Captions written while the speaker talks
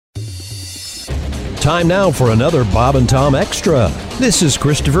Time now for another Bob and Tom Extra. This is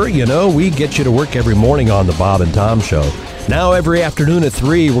Christopher. You know, we get you to work every morning on the Bob and Tom Show. Now every afternoon at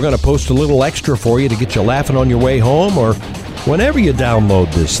 3, we're going to post a little extra for you to get you laughing on your way home or whenever you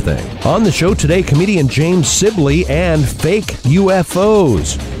download this thing. On the show today, comedian James Sibley and fake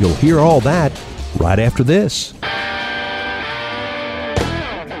UFOs. You'll hear all that right after this.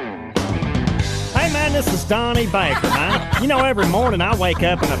 This is Donnie Baker, man. You know, every morning I wake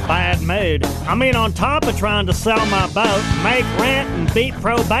up in a bad mood. I mean, on top of trying to sell my boat, make rent, and beat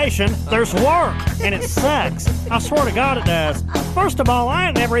probation, there's work, and it sucks. I swear to God it does. First of all, I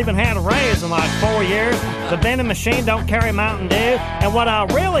ain't never even had a raise in like 4 years. The vending machine don't carry Mountain Dew, and what I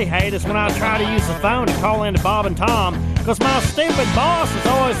really hate is when I try to use the phone to call into Bob and Tom, because my stupid boss is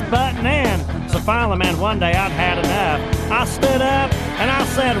always butting in. So finally, man, one day I'd had enough. I stood up, and I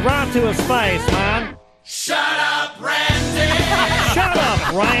said right to his face, man, "Shut up, Randy!" Shut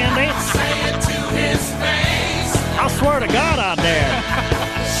up, Randy! Say it to his face. I swear to God I dare.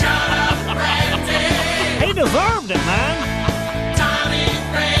 Shut up, Randy! He deserved it, man. Donnie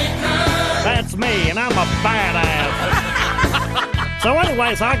Baker! That's me, and I'm a badass. So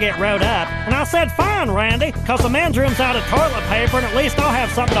anyways, I get rode up, and I said, "Fine, Randy, because the men's room's out of toilet paper, and at least I'll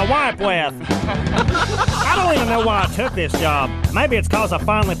have something to wipe with." I don't even know why I took this job. Maybe it's because I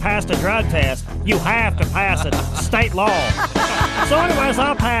finally passed a drug test. You have to pass it. State law. So anyways,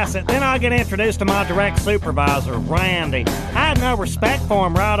 I'll pass it. Then I get introduced to my direct supervisor, Randy. I had no respect for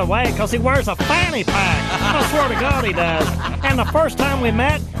him right away because he wears a fanny pack. I swear to God he does. And the first time we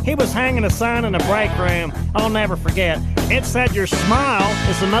met, he was hanging a sign in the break room. I'll never forget. It said, "Your smile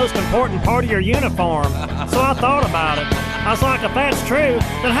is the most important part of your uniform." So I thought about it. I was like, if that's true,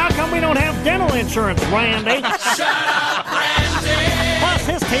 then how come we don't have dental insurance, Randy? Shut up, Randy! Plus,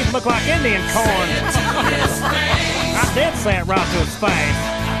 his teeth look like Indian corn. I did say it right to his face.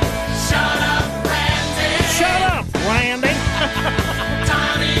 Shut up, Randy! Shut up, Randy!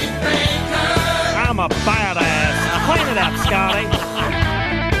 Donnie Baker! I'm a badass. Clean it up, Scotty.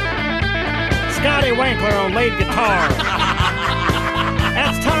 Scotty Winkler on lead guitar.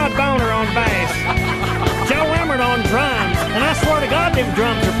 That's Todd Boner on bass. Joe Emmert on drums, and I swear to God them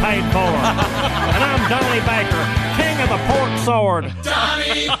drums are paid for. And I'm Donnie Baker, king of the pork sword.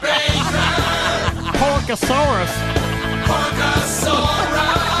 Donnie Baker! Porkosaurus.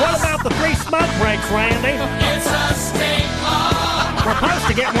 Porkosaurus! What about the 3 smoke breaks, Randy? It's a state law! We're supposed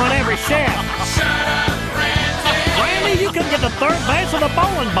to get one every shift. Shut up, Randy! Randy, you can get the third base of the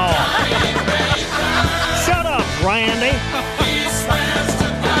bowling ball. Donnie Baker! Shut up, Randy. He swears to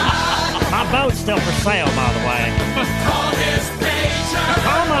God! My boat's still for sale, by the way. Call his pager!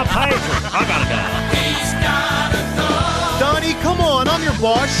 Call my pager. I gotta go. He's gotta go! Donnie, come on, I'm your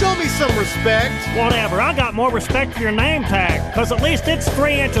boss. Show me some respect. Whatever, I got more respect for your name tag, because at least it's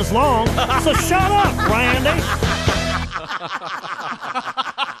 3 inches long. So shut up, Randy.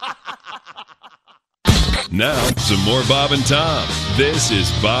 Now, some more Bob and Tom. This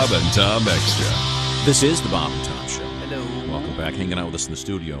is Bob and Tom Extra. This is the Bob and Tom Show. Hello. Welcome back. Hanging out with us in the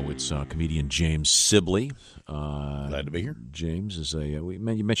studio, it's comedian James Sibley. Glad to be here. James is you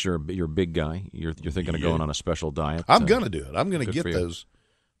mentioned you're a big guy. You're thinking of going on a special diet. I'm going to do it. I'm going to get for you. those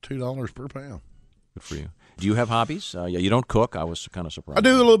 $2 per pound. Good for you. Do you have hobbies? Yeah, you don't cook. I was kind of surprised. I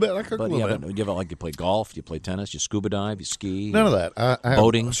do a little bit. I cook but, a little but bit. do you play golf? Do you play tennis? You scuba dive? You ski? None of that. I have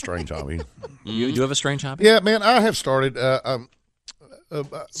boating? a strange hobby. You do have a strange hobby? Yeah, man, I have started.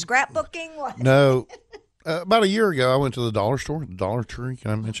 Scrapbooking? What? No. About a year ago, I went to the dollar store, the Dollar Tree.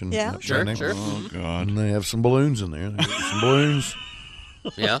 Can I mention? Yeah. that Sure, name? sure. Oh, God. And they have some balloons in there. They have some balloons.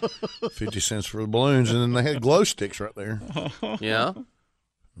 Yeah. 50 cents for the balloons. And then they had glow sticks right there. Yeah.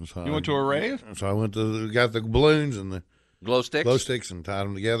 So You went to a rave? So I went to, got the balloons and the Glow sticks? glow sticks and tied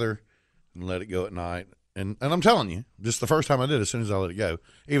them together and let it go at night. And I'm telling you, just the first time I did it, as soon as I let it go,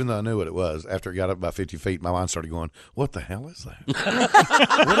 even though I knew what it was, after it got up about 50 feet, my mind started going, what the hell is that?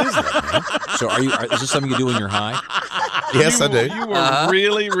 What is that, man? So is this something you do when you're high? Yes, I do. You were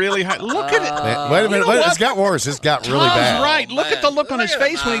really, really high. Look at it. Man, wait a minute. It's got worse. It's got really Tom's bad. right. Look at the look on his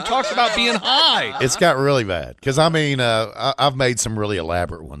face when he talks about being high. It's got really bad. Because, I mean, I've made some really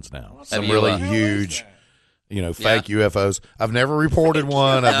elaborate ones now. Some you, really huge, fake UFOs. I've never reported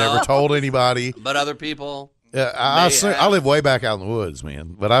one. I've never told anybody. But other people I live way back out in the woods,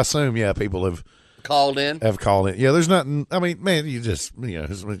 man. But I assume, people have called in. Yeah, there's nothing. I mean, man, you just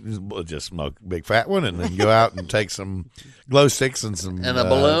smoke a big fat one and then go out and take some glow sticks and some And a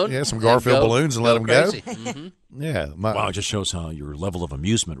balloon? some Garfield balloons and let them go. Mm-hmm. Yeah, Wow, it just shows how your level of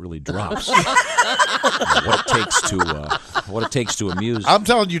amusement really drops. what it takes to amuse. I'm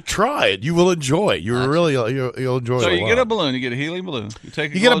telling you, try it. You will enjoy it. You'll enjoy it. So a you lot. get a balloon. You get a helium balloon. You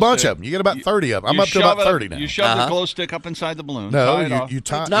take. You get a bunch of them. You get about 30 of them. I'm up to about 30 now. You shove the glow stick up inside the balloon. No, tie it off. you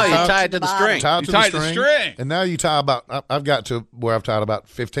tie. No, you tie it to the string. Tie it You to tie the the string. string. And now you tie about. I've got to where I've tied about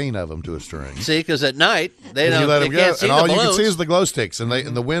 15 of them to a string. See, because at night they And don't. you let They them can't go, see and the all you balloons. can see is the glow sticks, and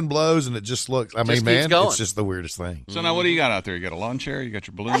the wind blows, and it just looks. I mean, keeps man, going. it's just the weirdest thing. So now what do you got out there? You got a lawn chair. You got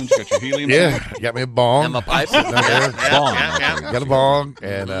your balloons. You got your helium. Yeah, tank? you got me a bong. And my pipe. Down there. Bong. Got a bong,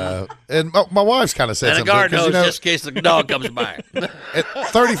 and my wife's kind of said And a something. garden 'cause, hose you know, just in case the dog comes by. at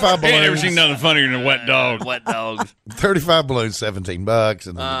 35 Ain't never balloons. seen nothing funnier than a wet dog. Wet dogs. 35 balloons, $17,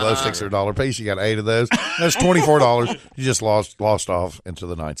 and then the glow sticks are $1 a piece. You got 8 of those. That's $24. You just lost off into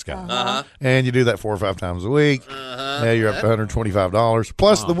the night sky, and you do that 4 or 5 times a week. Yeah, you're up to $125.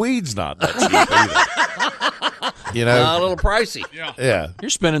 Plus, the weed's not that cheap either. You know, A little pricey. yeah. You're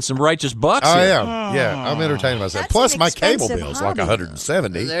spending some righteous bucks I here. am. Yeah, I'm entertaining myself. That's Plus, an my cable expensive bill's like hobby.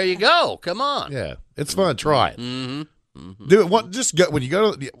 $170. There you go. Come on. Yeah, it's fun. Try it. Mm-hmm. Do it. Just go when you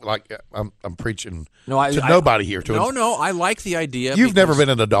go to like. I'm preaching to nobody here. No, I like the idea. You've never been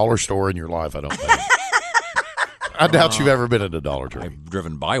in a dollar store in your life, I don't think. I doubt you've ever been in a Dollar Tree. I've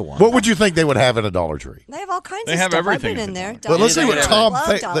driven by one. What would you think they would have in a Dollar Tree? They have all kinds They of have stuff. everything I've been in in there. Well, let's see what Yeah, Tom love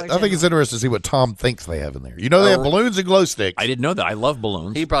thinks. Dollar I think it's General. interesting to see what Tom thinks they have in there. You know, they have balloons and glow sticks. I didn't know that. I love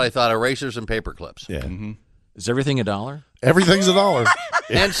balloons. He probably thought erasers and paper clips. Yeah, Is everything $1? everything's $1.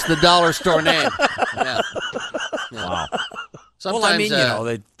 Hence the dollar store name. Yeah. Wow. Sometimes, Well, I mean,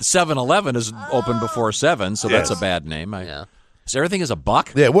 the 7-Eleven is open before 7, so that's a bad name. Yeah. So everything is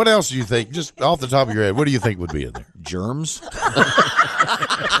 $1? Yeah. What else do you think? Just off the top of your head, what do you think would be in there? Germs?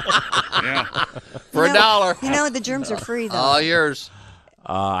 Yeah. For $1. You know, the germs are free, though. All yours.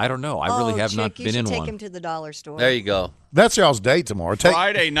 I don't know. I really have not Chick, been in you should take one. him to the dollar store. There you go. That's y'all's date tomorrow. Take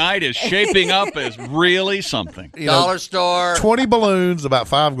Friday night is shaping up as really something. you know, Dollar store. 20 balloons, about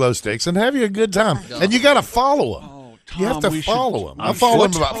 5 glow sticks, and have you a good time. And you got to follow them. You have to we follow should- them. I follow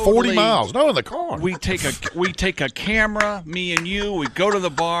them about 40 Totally. miles. No, in the car. We take a camera, me and you. We go to the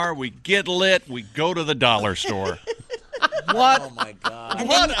bar. We get lit. We go to the dollar store. What? Oh, my God.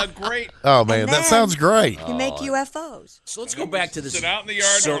 What a great. Oh, man, And that then- sounds great. You make UFOs. So let's go back to this. Sit out in the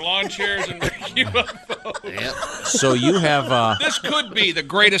yard in our lawn chairs and make UFOs. Yep. So you have. This could be the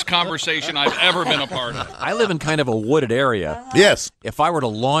greatest conversation I've ever been a part of. I live in kind of a wooded area. Yes. If I were to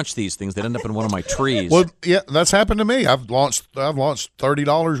launch these things, they'd end up in one of my trees. Well, yeah, that's happened to me. I've launched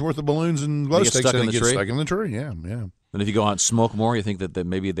 $30 worth of balloons and glow They get sticks, stuck and in it the gets tree? stuck in the tree. Yeah, yeah. And if you go out and smoke more, you think that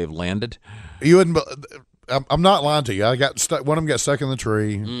maybe they've landed? You wouldn't. I'm not lying to you. I got stuck. One of them got stuck in the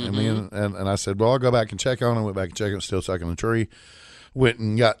tree, and I said, "Well, I'll go back and check on it." Went back and checked. It was still stuck in the tree. Went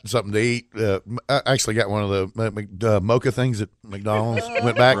and got something to eat. I actually got one of the mocha things at McDonald's.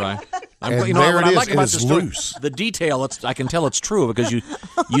 Went back. Right. And What there I it is. like It about is the story, loose. the detail. I can tell it's true because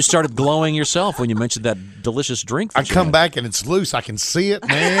you started glowing yourself when you mentioned that delicious drink. I that you come had. back and it's loose. I can see it,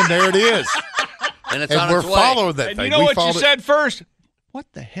 man. There it is. And it's And on we're its way. following that And thing. you know We what you followed it- said first? What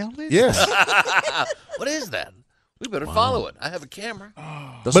the hell is Yes. What is that? We better follow it. I have a camera.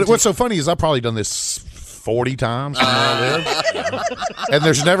 Doesn't But what's so funny is I've probably done this 40 times from where I live, and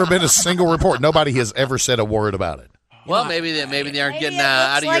there's never been a single report. Nobody has ever said a word about it. Well, maybe they aren't getting Maybe it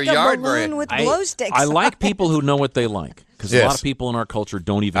out of looks like your yard a very. balloon with I- glow sticks. I like people who know what they like because a Yes. lot of people in our culture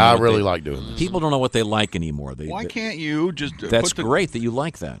don't even. Know I what really they- like doing this. People don't know what they like anymore. Why can't you just That's put the, great that you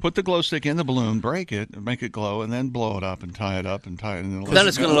like that. Put the glow stick in the balloon, break it, and make it glow, and then blow it up and tie it up and tie it. And Then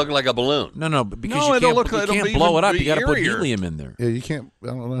it's going to look like a balloon. No, but because No, you it'll can't, look- you it'll can't be blow even it up. You be got to put eerier. helium in there. Yeah, you can't. I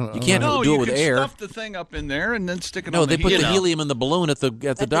don't know. You can't No, do it you with can air. stuff the thing up in there and then stick it No, on they the put heat. the helium in the balloon at the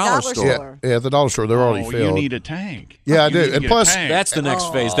dollar store. store. Yeah, at the dollar store, they're already Oh, filled. you need a tank. Yeah, I You do. need to And get a plus- tank. That's the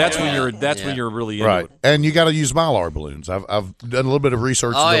next phase. That's when you're. That's Yeah. when you're really into Right, it. and you got to use Mylar balloons. I've done a little bit of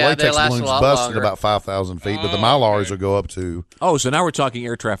research. Oh, the yeah, they latex last a balloons lot bust at longer. about 5,000 feet, but the Oh, Mylars okay. will go up to Oh, so now we're talking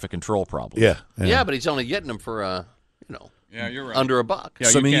air traffic control problems. yeah. Yeah, but he's only getting them for Yeah, you're right. under $1. Yeah,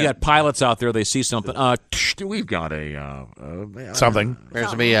 So I mean, you can't- got pilots out there. They see something. We've got something.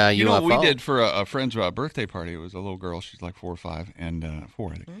 There's me a You know UFO. what we did for a friend's birthday party? It was a little girl. She's like 4 or 5, and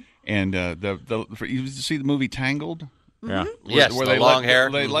 4, I think. And you see the movie Tangled? Yeah. Yes, where the they long let,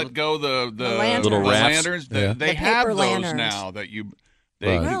 hair. They let go the lanterns. Little rafts. lanterns. Yeah. They The have paper those lanterns. now that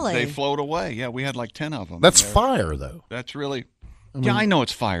Right. Really? they float away. Yeah, we had like 10 of them. That's They're- fire, though. That's really Yeah, I know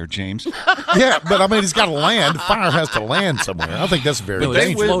it's fire, James. Yeah, but I mean, it's got to land. Fire has to land somewhere. I think that's very Billy, They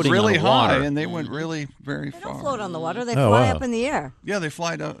dangerous. went floating really on the high, water. and they went really very far. Float on the water. They Oh, fly wow. up in the air. Yeah, they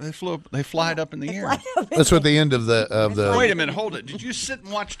flied up. They flew. They flied up in the air. That's what the end of the. Wait a minute, hold it. Did you sit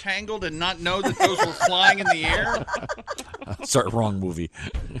and watch Tangled and not know that those were flying in the air? Sorry, wrong movie.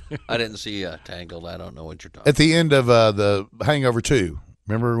 I didn't see Tangled. I don't know what you're talking At the end of the Hangover 2,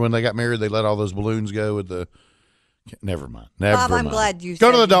 remember when they got married? They let all those balloons go with the. Never mind. Never Bob, I'm mind. glad you go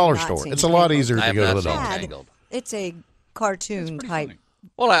said to the you've dollar not store. seen It's a lot Tangled. easier I to have go to not the seen dollar. Bad. Tangled. It's a cartoon type. Funny.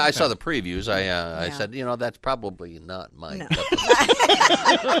 Well, I saw the previews. I said, that's probably not my No. cup of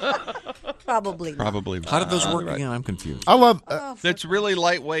Probably. Not. Probably. How did those work Right. again? I'm confused. I love. It's really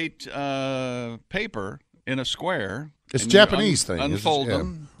lightweight paper in a square. It's and you Japanese thing. It's- Unfold yeah.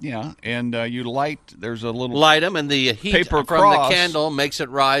 them, yeah, and you light. There's a little light them, and the heat Paper from cross the candle makes it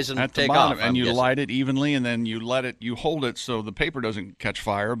rise and at the take bottom, off. and I'm you guessing. light it evenly, and then you let it. You hold it so the paper doesn't catch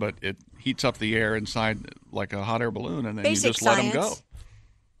fire, but it heats up the air inside like a hot air balloon, and then Basic you just let them go.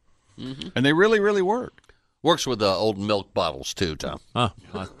 science. And they really, really work. Works with the old milk bottles too, Tom. Huh,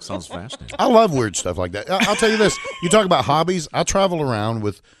 that sounds fascinating. I love weird stuff like that. I'll tell you this. You talk about hobbies. I travel around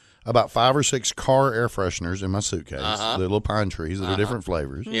with about 5 or 6 car air fresheners in my suitcase, the little pine trees that are different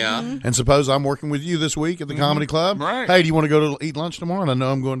flavors. Yeah. And suppose I'm working with you this week at the comedy club. Right. Hey, do you want to go to eat lunch tomorrow? And I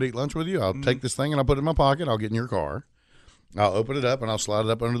know I'm going to eat lunch with you. I'll take this thing and I'll put it in my pocket. I'll get in your car. I'll open it up and I'll slide it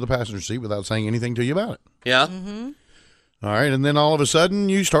up under the passenger seat without saying anything to you about it. Yeah. All right. And then all of a sudden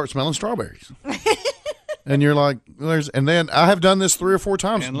you start smelling strawberries. And you're like, and then I have done this 3 or 4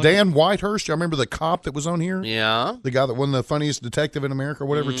 times. And look- Dan Whitehurst, y'all remember the cop that was on here? Yeah. The guy that won the funniest detective in America or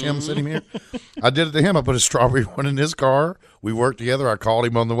whatever, Tim sent him here. I did it to him. I put a strawberry one in his car. We worked together. I called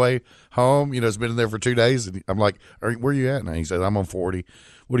him on the way home. It's been in there for 2 days. And I'm like, where you at now? He said, I'm on 40.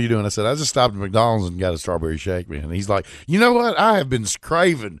 What are you doing? I said, I just stopped at McDonald's and got a strawberry shake, man. And he's like, you know what? I have been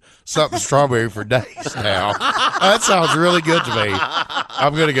craving something strawberry for days now. That sounds really good to me.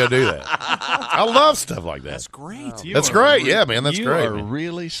 I'm going to go do that. I love stuff like that. That's great. You That's are great. Yeah, man, that's you great, are man.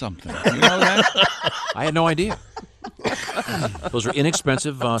 really something. You know that? I had no idea. Those are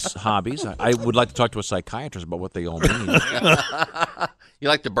inexpensive hobbies. I would like to talk to a psychiatrist about what they all mean. You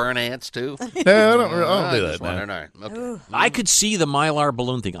like to burn ants too? No, I don't do that, Just man. wondering. All right. Okay. I could see the Mylar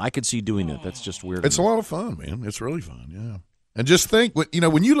balloon thing. I could see doing it. That's just weird. It's a lot of fun, man. It's really fun, yeah. And just think,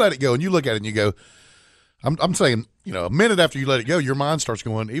 when you let it go and you look at it and you go, I'm saying, a minute after you let it go, your mind starts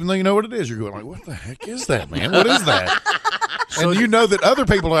going, even though you know what it is, you're going like, what the heck is that, man? What is that? And you know that other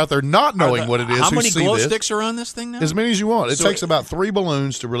people are out there not knowing what it is. How who many see glow this. sticks are on this thing now? As many as you want. It So- takes about 3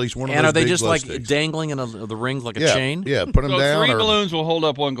 balloons to release one of And those are they big just glow like sticks. dangling in the ring like a Yeah, chain? yeah. Put them So down. 3 or, balloons will hold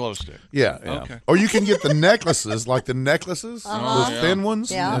up 1 glow stick. Yeah. Okay. Or you can get the necklaces, like the necklaces, those thin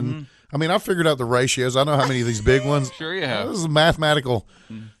ones. Yeah. And I mean, I figured out the ratios. I know how many of these big ones. Sure you have. This is mathematical,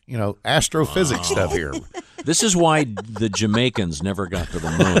 astrophysics stuff here. This is why the Jamaicans never got to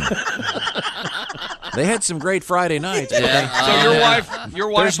the moon. They had some great Friday nights. But So your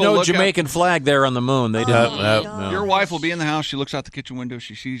wife there's will no look Jamaican flag there on the moon. They didn't. Out, your wife will be in the house. She looks out the kitchen window.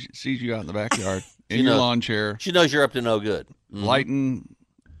 She sees you out in the backyard in She your knows. lawn chair, She knows you're up to no good. lighting,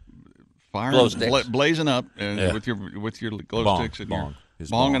 fire, Glow sticks. blazing up, and Yeah. with your glow Bong, sticks and bong. your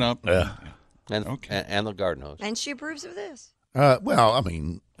His bonging bong. up. Yeah. And, Okay. and the garden hose. And she approves of this. Well, I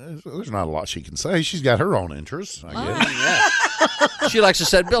mean, there's not a lot she can say. She's got her own interests, I guess. She likes to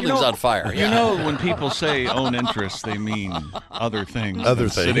set buildings on fire. You know, when people say own interests, they mean other things. Other than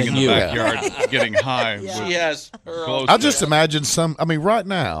things. Sitting in the You. backyard getting high. with She has her glow own. I sticks. just imagine right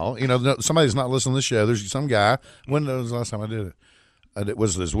now, somebody's not listening to the show. There's some guy. When was the last time I did it? I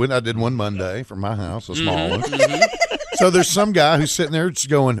did one Monday from my house, a small one. So there's some guy who's sitting there just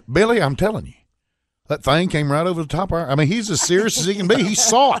going, Billy, I'm telling you, that thing came right over the top of our. I mean, he's as serious as he can be. He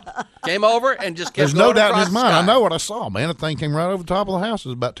saw it. Came over and just kept There's no going doubt in across his the mind. I sky. know what I saw, man. That thing came right over the top of the house. It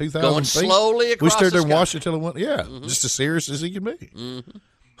was about 2,000 Going feet. slowly We across stood the there and sky. watched it till it went. Yeah, just as serious as he can be.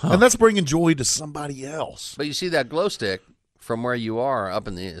 And that's bringing joy to somebody else. But you see that glow stick from where you are up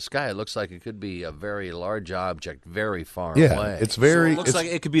in the sky, it looks like it could be a very large object very far Yeah, away. it's very. It looks it's-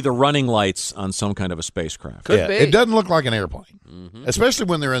 like it could be the running lights on some kind of a spacecraft. Could yeah, be. it doesn't look like an airplane, especially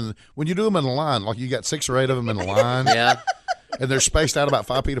when when you do them in a line. Like you got 6 or 8 of them in a line, Yeah. and they're spaced out about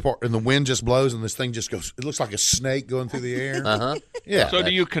 5 feet apart, and the wind just blows, and this thing just goes. It looks like a snake going through the air. Uh-huh. Yeah. So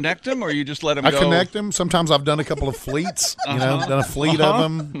do you connect them, or you just let them I go? connect them. Sometimes I've done a couple of fleets. Done a fleet of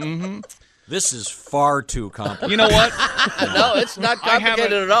them. This is far too complicated. You know what? No, it's not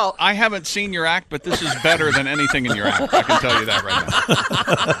complicated at all. I haven't seen your act, but this is better than anything in your act. I can tell you that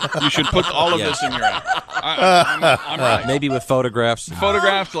right now. You should put all of this in your act. I'm right. Maybe with photographs.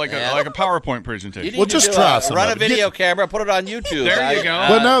 Photographs like a PowerPoint presentation. Well, just try some. Run a of it. video camera, put it on YouTube. There you go.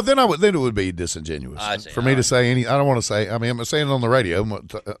 Well, no, then it would be disingenuous I see. for me to say any. I don't want to say. I mean, I'm saying it on the radio.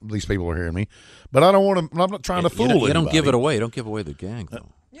 These people are hearing me, but I don't want to. I'm not trying to fool anybody. You don't give it away. Don't give away the gang, though.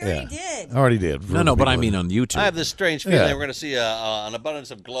 You already did. I already did. No, but I mean on YouTube. I have this strange feeling Yeah. we're going to see an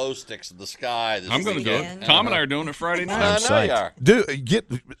abundance of glow sticks in the sky. I'm going to do it. Tom and I are doing it Friday night. I know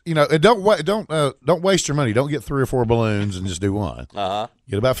you are. Don't waste your money. Don't get 3 or 4 balloons and just do one.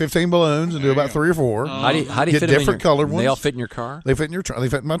 Get about 15 balloons and do about 3 or 4. How do you get fit them different colored ones? They all fit in your car? They fit in your trunk. They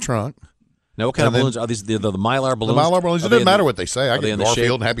fit in my trunk. Now, what kind of balloons are these? The Mylar balloons? The Mylar balloons. It doesn't matter what they say. I they get in the Garfield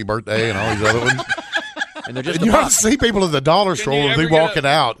shape- and Happy Birthday and all these other ones. And they're just And you have to see people at the dollar store you and ever be get walking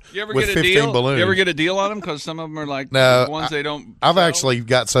out You ever with get a 15 deal? balloons. You ever get a deal on them? Because some of them are like No, ones they don't. I've sell. actually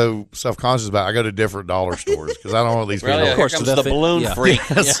got so self-conscious about it, I go to different dollar stores because I don't want these people. Really? Of course, Here comes so the they'll fit- balloon yeah. freak.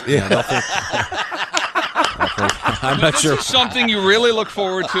 I'm not sure. This is something you really look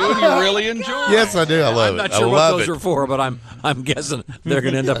forward to and you really enjoy. Yes, I do. I love I'm it. not sure I what love those it. are for, but I'm guessing they're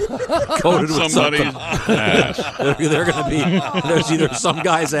going to end up coated with Somebody's something. ass. They're going to be there's either some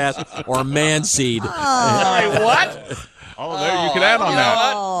guy's ass or man seed. Sorry, what? Oh, there you can add on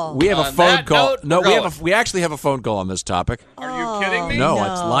that. Oh. We have a On phone that call. note, No, we're we actually have a phone call on this topic. Are you kidding me? No,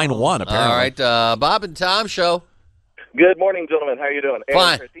 it's line 1 apparently. All right, Bob and Tom show. Good morning, gentlemen. How are you doing?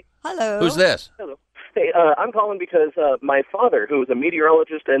 Fine. Christy. Hello. Who's this? Hello. Hey, I'm calling because my father, who was a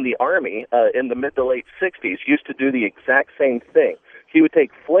meteorologist in the Army in the mid to late 60s, used to do the exact same thing. He would take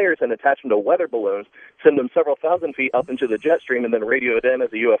flares and attach them to weather balloons, send them several thousand feet up into the jet stream, and then radio it in as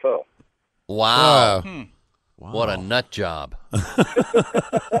a UFO. Wow. Wow. What a nut job.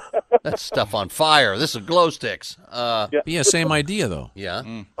 That stuff on fire. This is glow sticks. Yeah, same idea though. Yeah.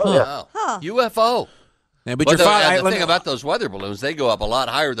 Huh. UFO. Yeah, but Well, your father. the thing about those weather balloons, they go up a lot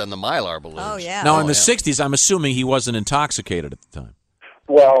higher than the Mylar balloons. Oh, yeah. Now in the 60s, I'm assuming he wasn't intoxicated at the time.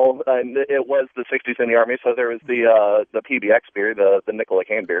 Well, it was the 60s in the Army, so there was the PBX beer, the Nicola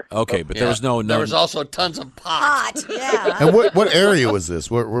can beer. Okay, but there was no. There was also tons of pot. Hot, yeah. And what area was this?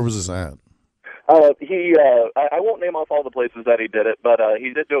 Where was this at? I won't name off all the places that he did it, but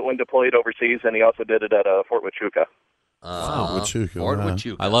he did do it when deployed overseas, and he also did it at Fort Huachuca. Fort Huachuca. Fort Wow.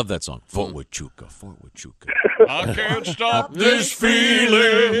 Huachuca. I love that song. Fort Huachuca, Fort Huachuca. I can't stop this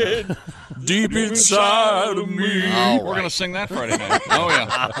feeling Deep inside of me. All We're right. going to sing that Friday night. Oh,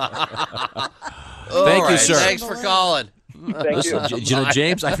 yeah. Thank you, All right, sir. Thanks for calling. Thank Listen, you. you know,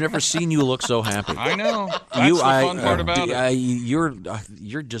 James, I've never seen you look so happy. I know. That's the fun part about it.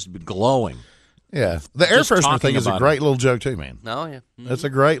 You're just glowing. Yeah. The air Just freshener talking thing is a about great little joke, too, man. Oh, yeah. That's a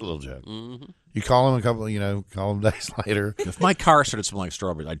great little joke. You call him call him days later. If my car started smelling like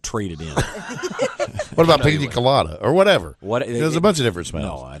strawberries, I'd trade it in. What about pina colada or whatever? What? There's a bunch of different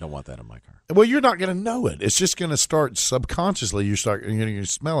smells. No, I don't want that in my car. Well, you're not going to know it. It's just going to start subconsciously. You're going to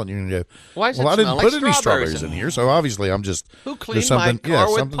smell it. You're going to go, Why does well, it I didn't smell put like any strawberries strawberries in in here, so obviously I'm just Who there's cleaned my something. car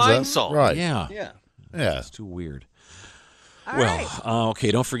with something's pine up. salt? Right. Yeah. Yeah. It's too weird. All Well, right.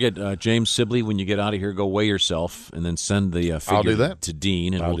 okay, don't forget, James Sibley, when you get out of here, go weigh yourself and then send the figure I'll do that. to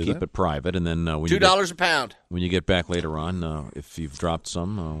Dean, and I'll we'll do keep that. it private. And then when $2 a pound. when you get back later on, if you've dropped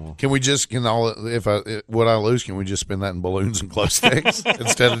some, Can we just what I lose? Can we just spend that in balloons and glow sticks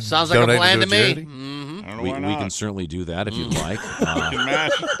instead of Sounds like a donating plan to to me. charity? I don't know we why not. can certainly do that if you'd like.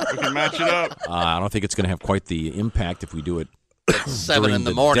 We can match it up. I don't think it's going to have quite the impact if we do it 7 during in the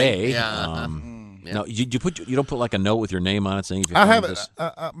the morning. day. Yeah. Yeah. No, you don't put like a note with your name on it saying if you I find haven't. this.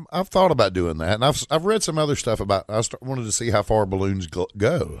 I've thought about doing that, and I've read some other stuff about. Wanted to see how far balloons go.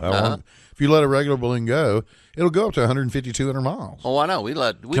 If you let a regular balloon go, it'll go up to 150, 200 miles. Oh, I know. We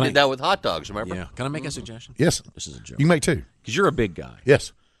did that with hot dogs, remember? Yeah. Can I make a suggestion? Yes, This is a joke. you can make 2. Because you're a big guy.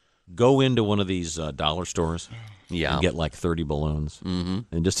 Yes, Go into one of these dollar stores Yeah. and get like 30 balloons. Mm-hmm.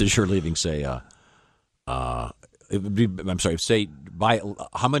 And just as you're leaving, say, it would be, I'm sorry, say, buy,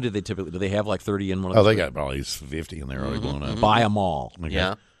 how many do they typically, do they have like 30 in one of oh, those? they got probably 50, and they're already blown up. Buy them all. Okay.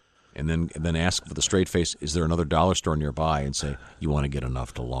 Yeah. And then ask with a straight face, is there another dollar store nearby? And say, you want to get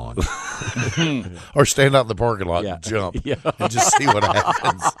enough to launch. Or stand out in the parking lot Yeah. and jump, Yeah. and just see what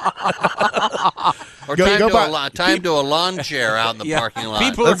happens. Or Go- time, go to, by- time to a lawn chair out in the parking lot.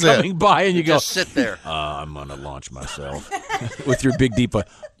 People That's are it. coming by and you go, Just sit there. I'm going to launch myself. With your big deep,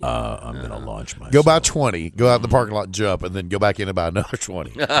 I'm going to launch myself. Go buy 20, go out in the parking lot and jump, and then go back in and buy another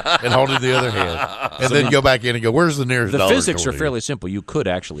 20, and hold it in the other hand, and then go back in and go, where's the nearest The dollar physics store are fairly simple. You could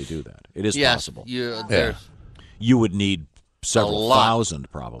actually do that. It is Yes. possible. There's You would need several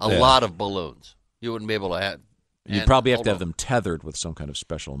thousand, probably. A lot of balloons. You wouldn't be able to have. You'd probably have to have them tethered with some kind of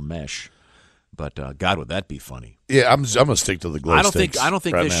special mesh. But God, would that be funny? Yeah, I'm gonna stick to the glow sticks. I don't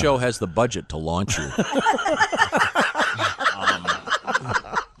think right this now. show has the budget to launch you.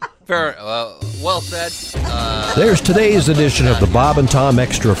 Fair, well said. There's today's edition of the Bob and Tom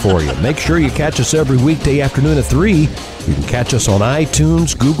Extra for you. Make sure you catch us every weekday afternoon at 3. You can catch us on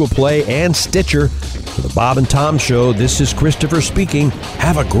iTunes, Google Play, and Stitcher. For the Bob and Tom Show, this is Christopher speaking.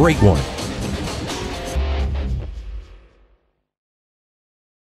 Have a great one.